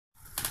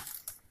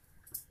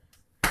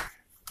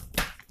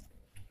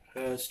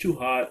It's too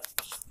hot.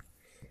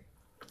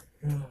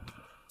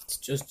 It's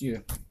just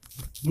you.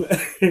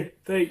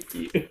 Thank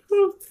you.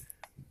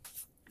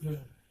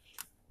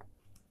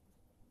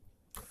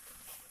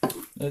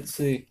 Let's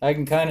see. I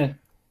can kind of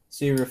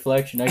see a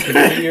reflection. I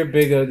can see your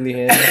big ugly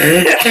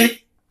head.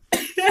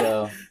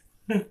 So,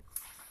 I'm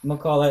going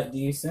to call that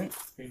decent.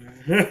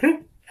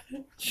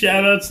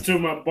 Shoutouts to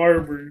my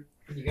barber.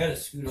 You got to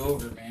scoot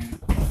over, man.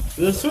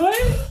 This way?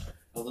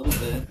 A little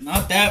bit.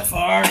 Not that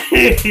far.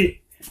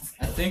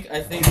 I think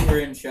we're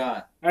in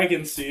shot. I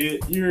can see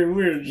it.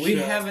 We're in We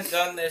shot. haven't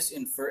done this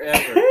in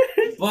forever.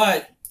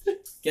 But,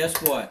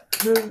 guess what?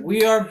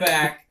 We are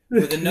back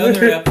with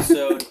another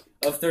episode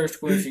of Thirst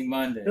Quenching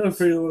Monday. That was a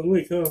pretty long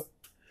week, huh?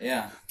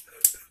 Yeah.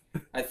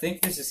 I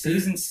think this is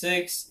season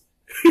 6.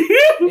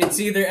 It's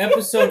either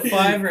episode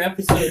 5 or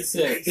episode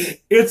 6.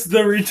 It's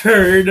the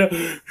return.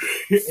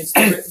 It's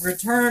the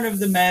return of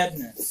the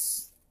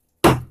madness.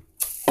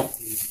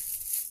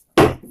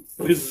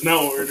 This is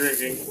not what we're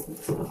drinking.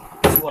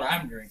 That's what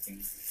I'm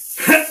drinking.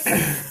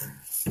 I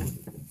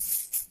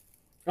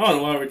don't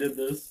know why we did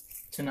this.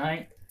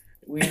 Tonight,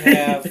 we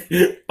have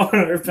On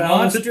our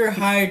palate. Monster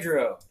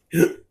Hydro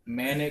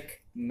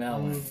Manic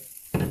Melon.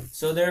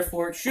 So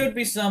therefore, it should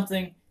be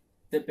something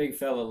that big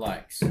fella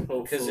likes.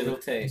 Because it'll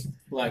taste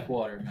like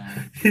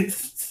watermelon.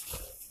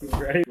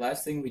 Right?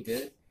 Last thing we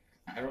did?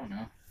 I don't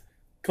know.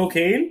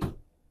 Cocaine?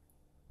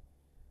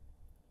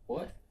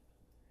 What?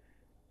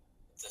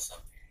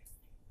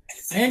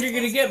 And you're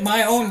gonna get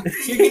my own.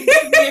 You're gonna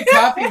give me a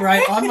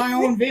copyright on my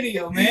own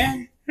video,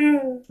 man.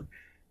 We'll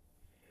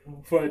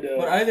find out.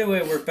 But either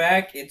way, we're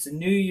back. It's a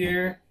new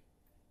year.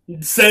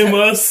 Same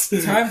us.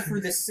 Time for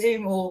the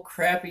same old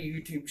crappy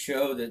YouTube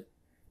show that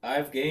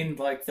I've gained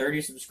like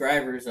 30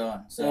 subscribers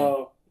on. So,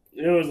 Oh,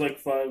 it was like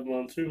 5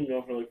 months. We've been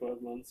going for like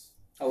 5 months.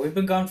 we've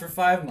been gone for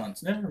 5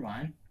 months. Never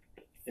mind.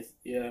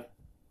 Yeah.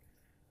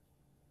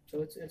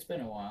 So it's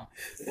been a while.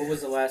 What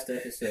was the last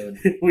episode?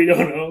 We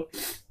don't know.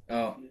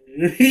 Oh,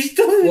 He's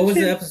still what was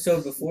the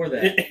episode before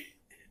that?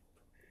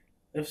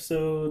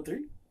 Episode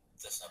 3?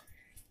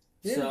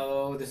 Yeah.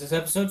 So this is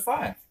episode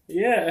 5.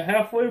 Yeah,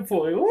 halfway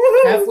point.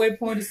 Woo-hoo! Halfway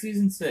point of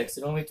season 6.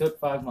 It only took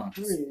 5 I months.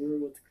 don't even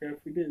remember what the crap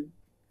we did.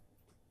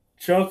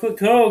 Chocolate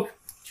Coke.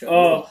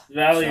 Value.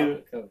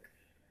 Chocolate Coke.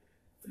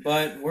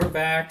 But we're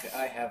back.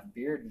 I have a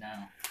beard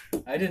now.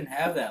 I didn't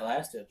have that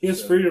last episode. He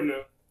has freedom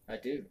now. I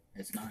do.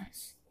 It's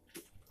nice.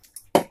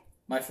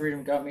 My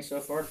freedom got me so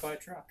far to buy a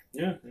truck,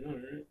 Yeah, I know,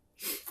 right?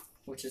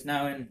 which is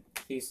now in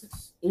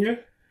pieces. Yeah.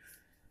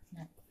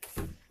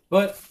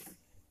 But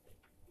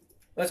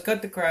let's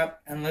cut the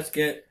crap and let's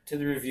get to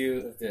the review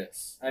of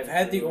this. I've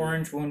had the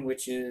orange one,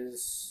 which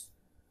is,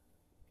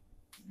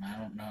 I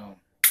don't know.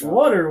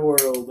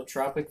 Waterworld.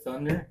 Tropic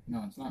Thunder?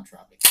 No, it's not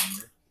Tropic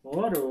Thunder.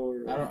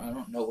 Waterworld. I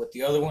don't know what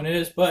the other one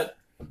is, but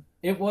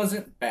it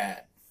wasn't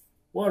bad.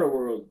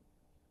 Waterworld.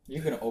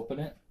 You're gonna open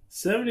it?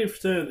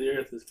 70% of the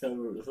earth is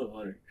covered with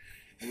water.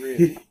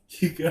 Really?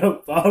 You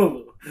got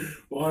bottled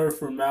water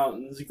from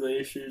mountains,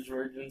 glaciers,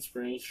 virgin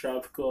springs,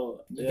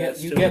 tropical.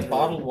 You get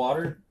bottled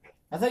water?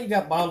 I thought you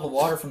got bottled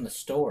water from the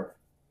store.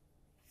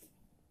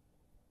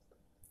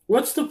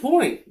 What's the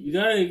point? You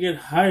gotta get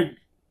hydrated.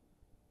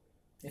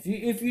 If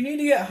you need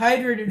to get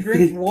hydrated,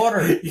 drink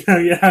water. You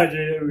gotta get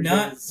hydrated every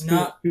Not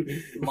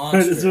day. Monster.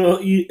 Might as well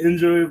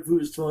enjoy a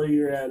boost while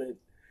you're at it.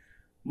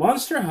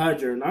 Monster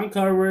Hydro,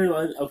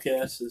 non-carbonated. Okay,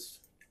 that's just.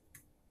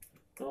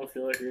 I don't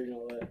feel like reading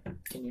all that.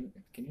 Can you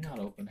not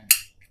open it?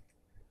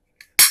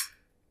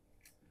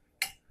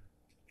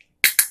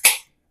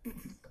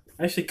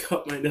 I actually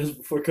cut my nose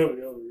before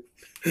coming over.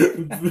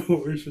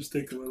 Worst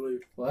mistake of my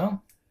life.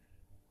 Well,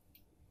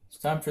 it's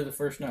time for the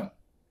first note.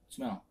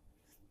 Smell.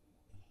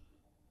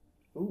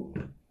 Ooh.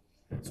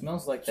 It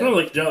smells like that. Smells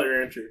like Jolly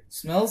Rancher.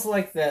 Smells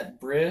like that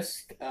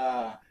brisk,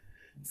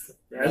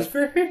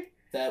 Raspberry?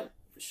 that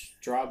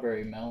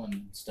strawberry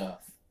melon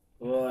stuff.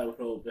 Well, I would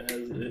hope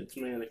it's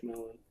manic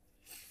melon.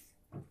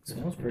 It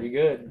smells pretty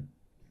good.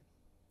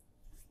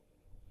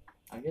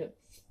 I get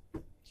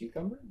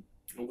cucumber.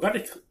 I'm glad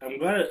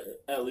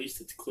at least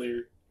it's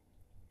clear.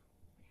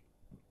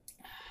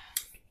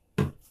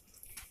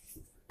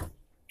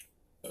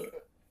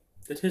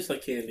 It tastes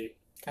like candy.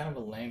 Kind of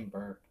a lame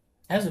burp.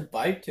 Has a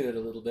bite to it a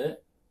little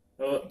bit.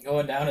 Oh,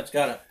 Going down, it's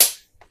got a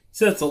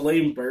so that's a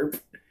lame burp.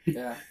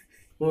 yeah.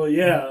 Well,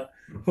 yeah.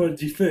 What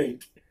did you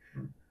think?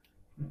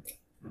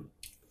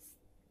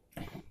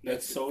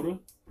 That's soda?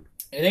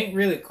 It ain't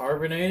really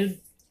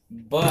carbonated,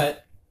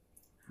 but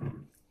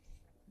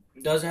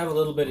it does have a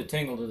little bit of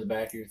tingle to the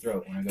back of your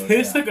throat when it goes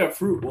Tastes down. like a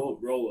fruit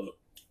roll up.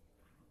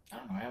 I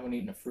don't know. I haven't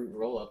eaten a fruit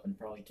roll up in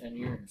probably 10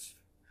 years.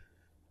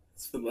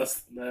 It's been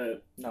less than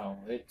that. No,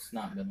 it's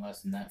not been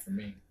less than that for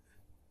me.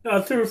 No,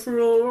 I threw a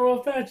fruit roll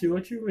up at you.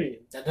 What you mean?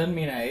 That doesn't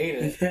mean I ate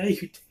it. Yeah,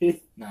 you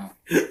did. No.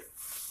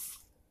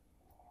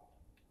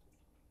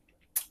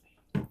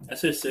 I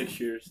said 6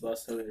 years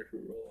last time I ate a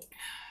fruit roll up.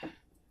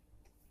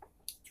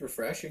 It's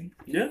refreshing.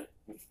 Yeah.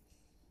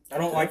 I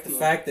don't like the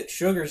fact that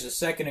sugar's the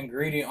second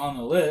ingredient on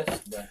the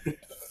list, but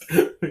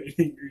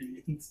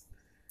Ingredients.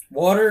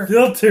 Water,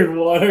 Filtered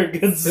water.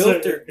 Good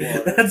filtered sir.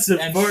 water, That's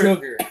and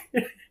important.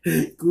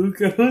 sugar.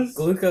 Glucose.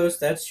 Glucose,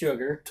 that's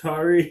sugar.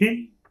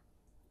 Taurine.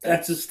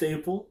 That's a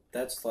staple.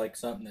 That's like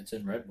something that's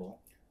in Red Bull.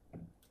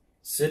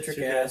 Citric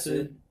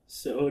acid,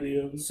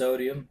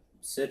 sodium,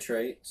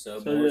 citrate, so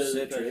Sodium more is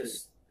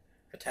citrus,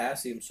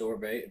 potassium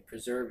sorbate,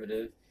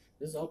 preservative.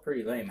 This is all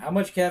pretty lame. How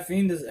much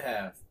caffeine does it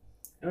have?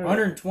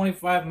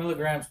 125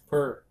 milligrams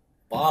per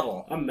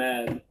bottle. I'm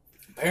mad.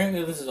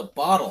 Apparently, this is a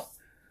bottle.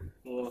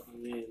 Well, I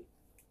mean,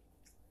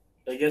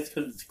 I guess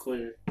because it's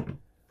clear.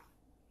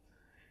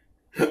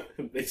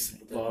 It makes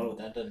it a bottle.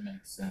 That doesn't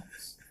make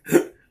sense.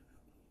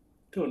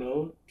 Don't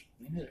know.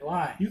 Neither do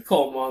I. You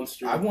call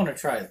Monster. I want to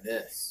try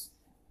this.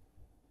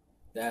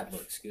 That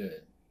looks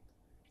good.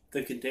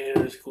 The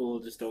container is cool,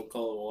 just don't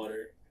call it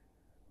water.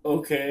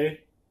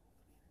 Okay.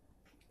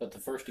 But the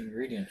first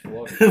ingredient's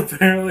water.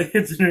 Apparently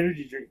it's an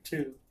energy drink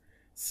too.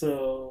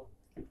 So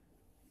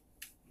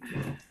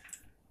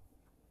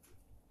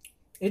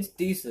It's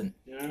decent.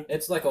 yeah.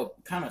 It's like a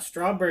kind of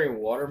strawberry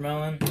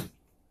watermelon,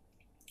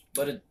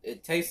 but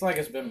it tastes like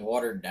it's been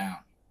watered down.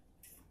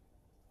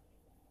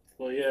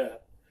 Well yeah.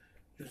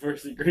 The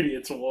first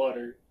ingredient's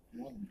water.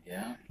 Well,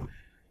 yeah.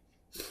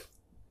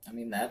 I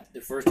mean,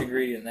 the first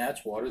ingredient in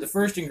that's water. The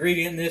first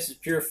ingredient in this is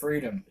pure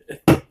freedom.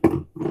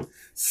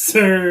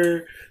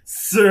 Sir,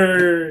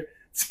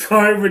 it's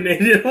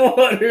carbonated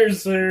water,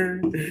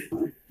 sir.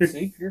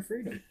 See, pure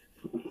freedom.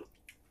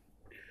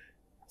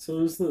 So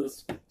is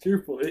this. It's your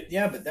point.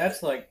 Yeah, but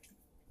that's like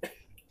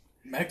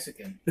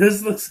Mexican.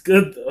 This looks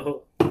good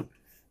though.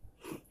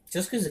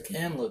 Just because a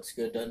can looks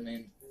good doesn't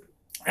mean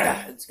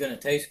it's gonna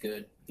taste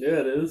good. Yeah,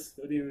 it is.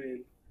 What do you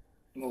mean?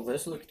 Well,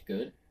 this looked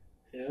good.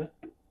 Yeah.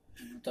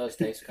 It does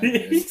taste kind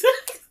of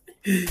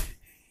good.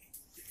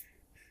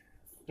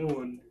 No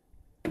wonder.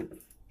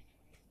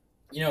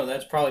 You know,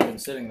 that's probably been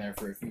sitting there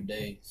for a few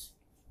days.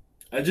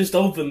 I just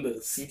opened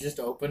this You just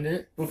opened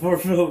it? before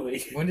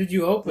filming. When did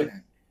you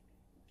open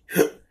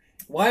it?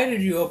 Why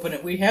did you open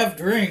it? We have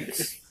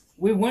drinks.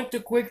 We went to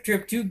Quick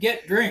Trip to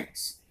get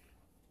drinks.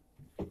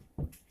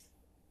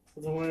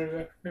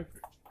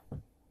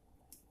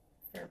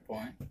 Fair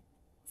point.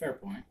 Fair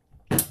point.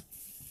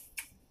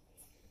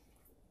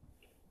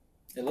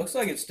 It looks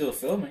like it's still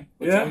filming,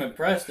 which Yeah. I'm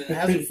impressed. It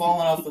hasn't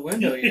fallen off the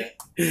window yet.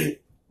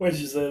 Why'd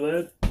you say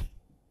that?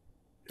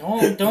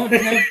 Don't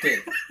tempt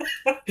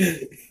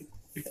it.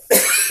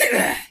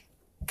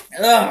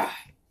 Ugh.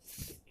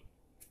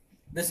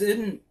 This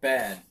isn't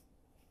bad.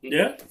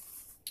 Yeah.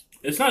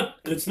 It's not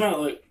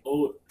like,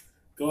 oh,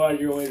 go out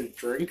of your way to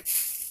drink.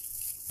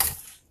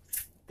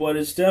 But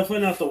it's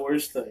definitely not the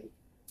worst thing.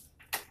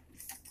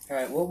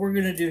 Alright, what we're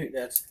gonna do,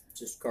 that's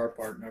just car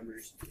part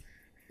numbers.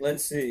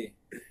 Let's see.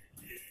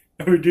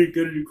 Are we gonna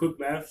do quick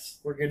maths?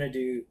 We're gonna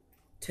do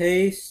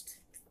taste,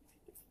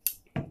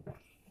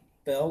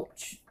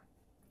 belch.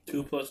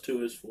 2 plus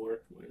 2 is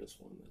 4. Minus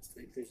 1. That's I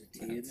think there's a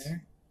T in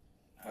there.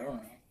 I don't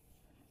know.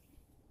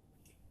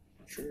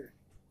 Sure.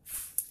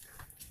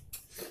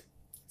 Let's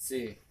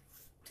see.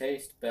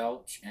 Taste,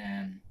 belch,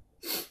 and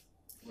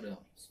what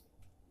else?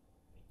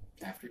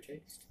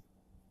 Aftertaste?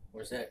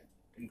 Or is that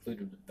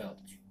included with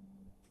belch?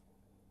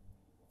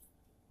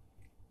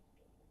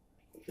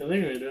 I think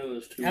we're doing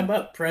this too. How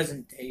about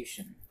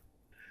presentation?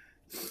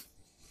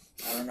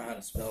 I don't know how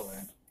to spell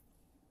that.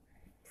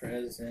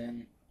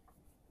 Presentate.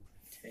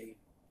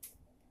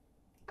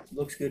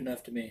 Looks good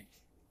enough to me.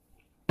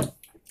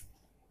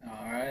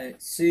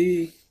 Alright.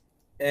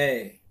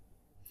 C-A.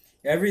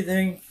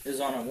 Everything is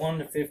on a 1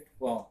 to 50,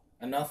 well,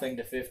 a nothing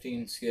to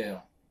 15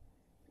 scale.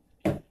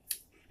 Wait,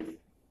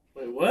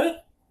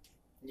 what?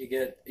 You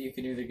can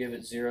either give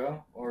it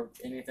 0 or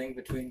anything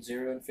between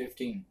 0 and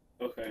 15.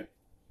 Okay.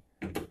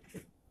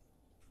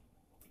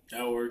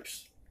 That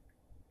works.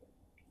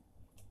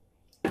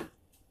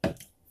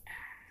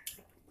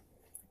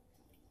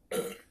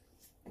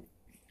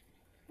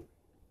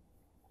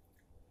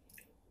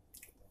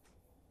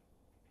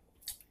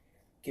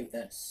 Give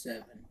that a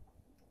 7.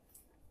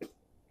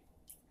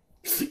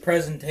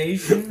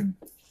 Presentation.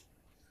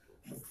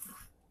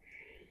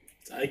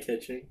 It's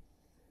eye-catching.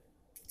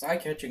 It's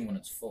eye-catching when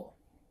it's full.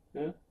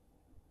 It's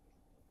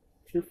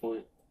your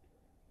point.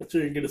 That's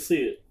where you're gonna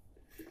see it.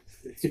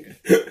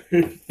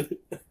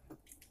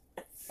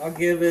 I'll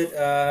give it,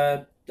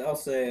 I'll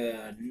say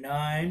a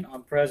 9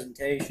 on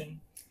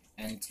presentation.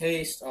 And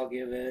taste, I'll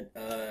give it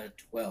a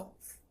 12.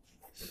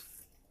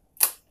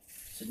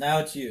 So now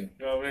it's you.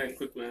 Oh man,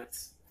 quick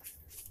maths.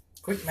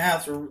 Quick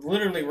maths, we're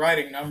literally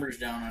writing numbers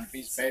down on a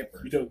piece of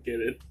paper. You don't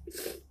get it.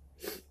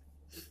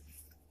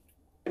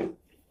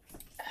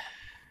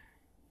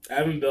 I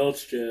haven't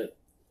belched yet.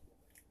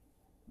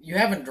 You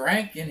haven't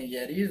drank any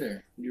yet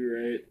either.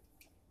 You're right.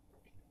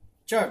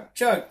 Chug,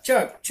 chug,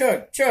 chug,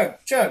 chug, chug,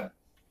 chug.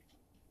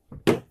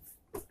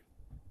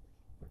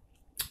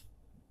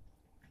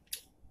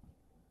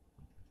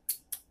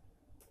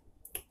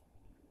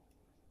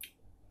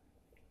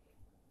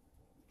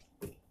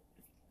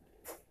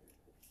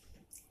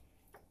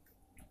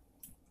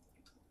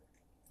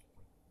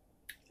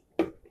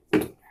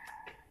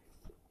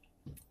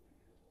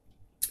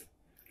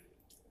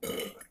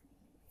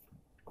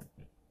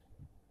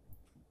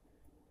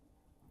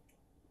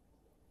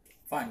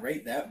 Fine,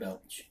 rate that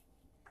belch.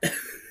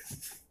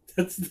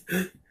 That's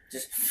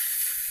Just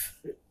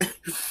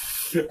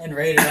and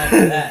rate it off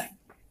of that.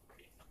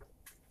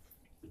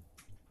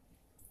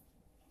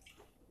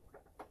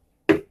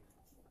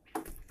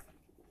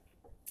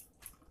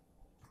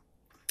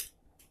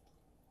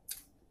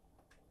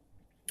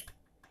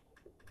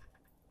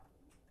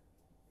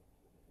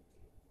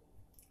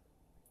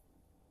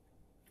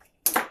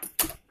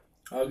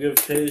 I'll give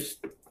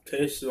taste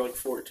is like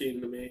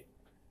 14 to me.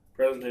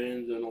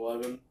 Presentation's an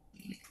 11.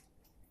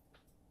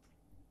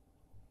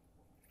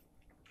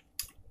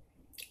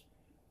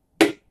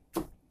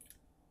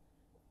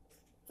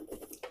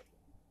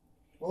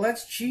 Well,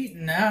 that's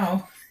cheating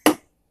now.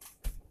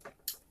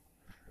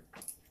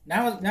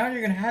 Now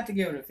you're gonna have to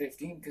give it a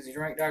 15 because he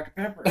drank Dr.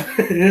 Pepper.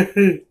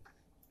 I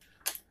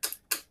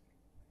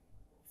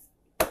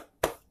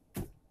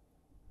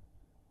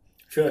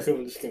feel like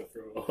I'm just gonna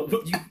throw up.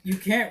 You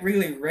can't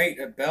really rate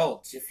a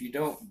belch if you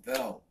don't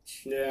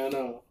belch. Yeah, I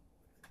know.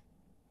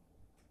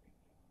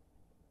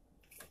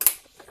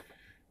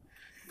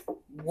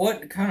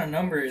 What kind of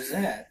number is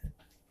that?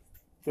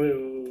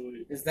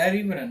 Wait. Is that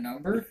even a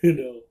number?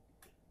 No.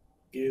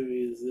 Give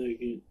me a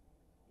second.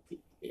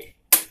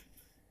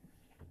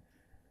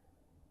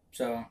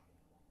 So,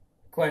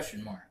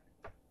 question mark.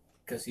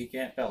 Because he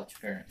can't belch,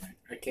 apparently.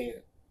 I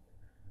can't.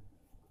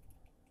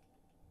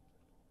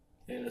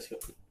 Yeah, let's go.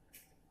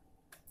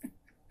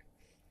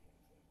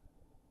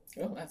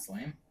 Oh, that's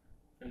lame.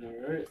 I know,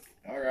 right?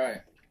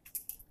 Alright.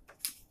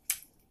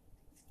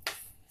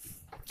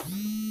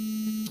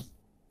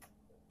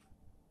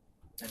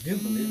 I do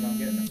believe I'm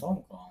getting a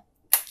phone call.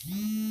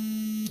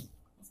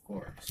 Of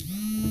course.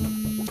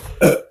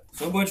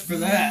 So much for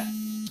that.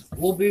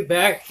 We'll be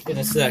back in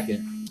a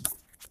second.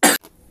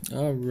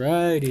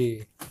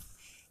 Alrighty.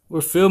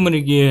 We're filming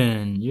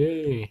again.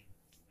 Yay.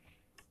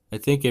 I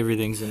think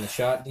everything's in the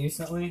shot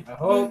decently. I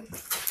hope.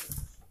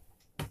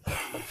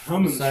 I'm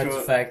in the Besides the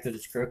shot. fact that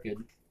it's crooked.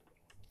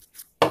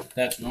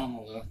 That's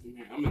normal though.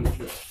 Yeah, I'm in the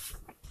shot.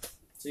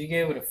 So you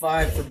gave it a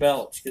 5 for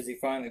belch because he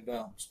finally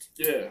belched.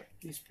 Yeah.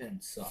 These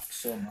pins suck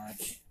so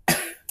much.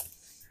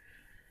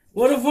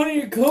 What if one of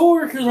your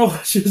coworkers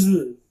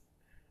watches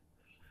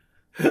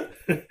this?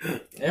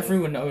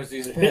 Everyone knows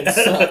these pins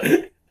suck.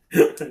 I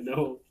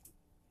know.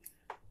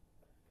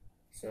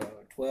 So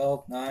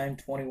 12, 9,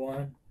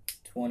 21,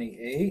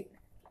 28.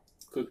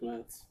 Quick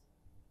maths.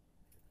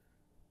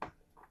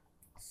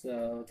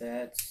 So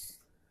that's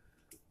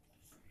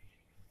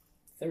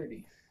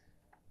 30.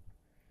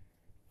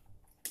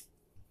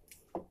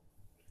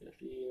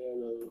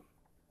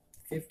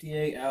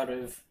 58 out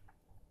of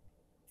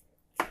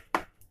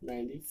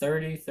 90.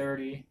 30,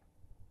 30,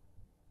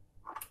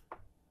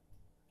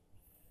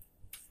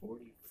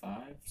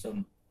 45.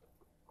 So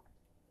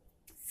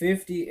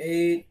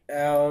 58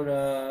 out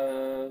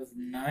of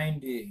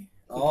 90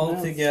 all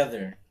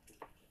together.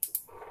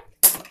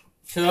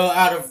 So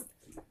out of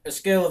a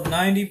scale of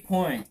 90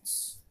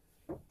 points,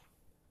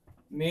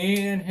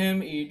 me and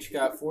him each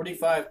got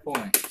 45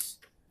 points.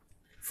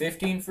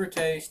 15 for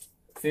taste,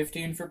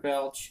 15 for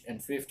belch,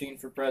 and 15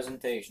 for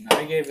presentation.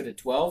 I gave it a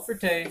 12 for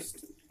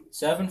taste,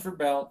 7 for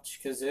belch,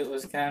 because it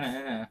was kind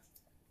of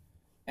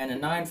and a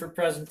 9 for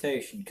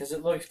presentation, because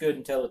it looks good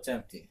until it's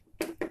empty.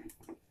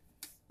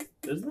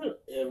 Isn't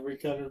it every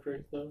kind of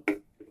drink, though?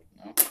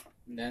 No.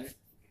 And then?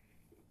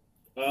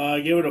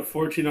 I gave it a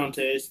 14 on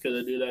taste,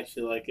 because I did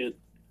actually like it.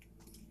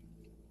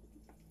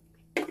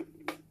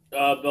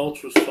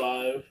 Belch was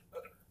 5,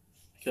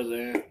 because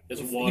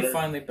it's water. He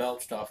finally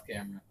belched off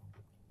camera.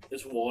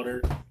 It's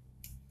water.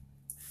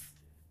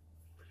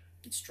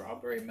 It's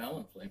strawberry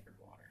melon flavored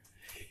water.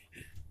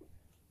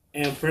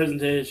 And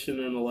presentation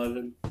an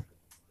 11.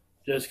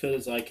 Just because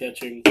it's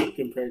eye-catching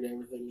compared to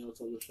everything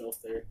else on the shelf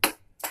there.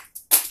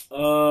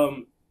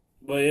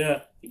 But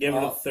yeah, I gave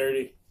it a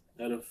 30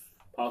 out of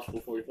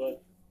possible 45.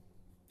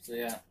 So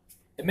yeah.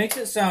 It makes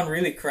it sound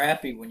really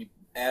crappy when you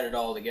add it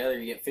all together.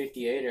 You get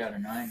 58 out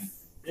of 90.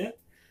 Yeah.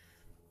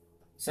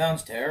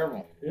 Sounds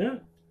terrible. Yeah.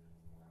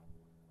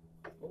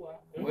 Oh,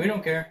 well. We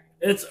don't care.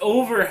 It's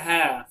over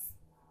half.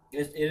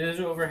 It is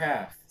over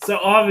half. So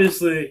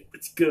obviously,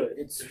 it's good.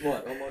 It's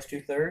what, almost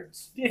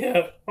 2/3?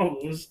 Yeah,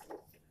 almost.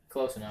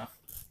 Close enough.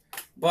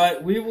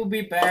 But we will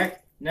be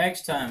back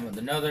next time with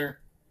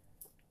another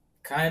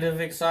kind of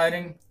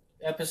exciting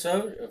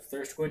episode of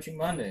Thirst Quenching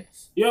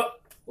Mondays. Yep.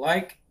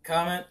 Like,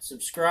 comment,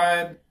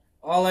 subscribe,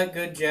 all that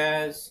good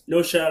jazz.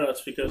 No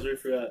shout-outs because we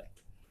forgot.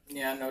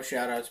 Yeah, no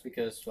shout-outs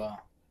because,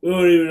 well... We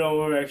don't even know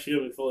when we're actually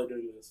going to be fully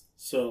doing this.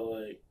 So,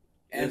 like,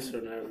 and yes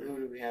or never. who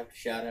do we have to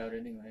shout out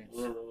anyways?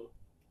 I don't know.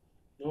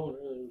 No one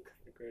really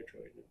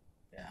graduated.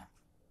 Yeah.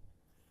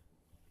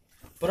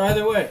 But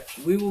either way,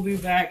 we will be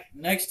back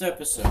next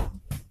episode.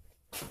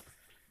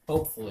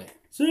 Hopefully.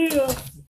 See ya!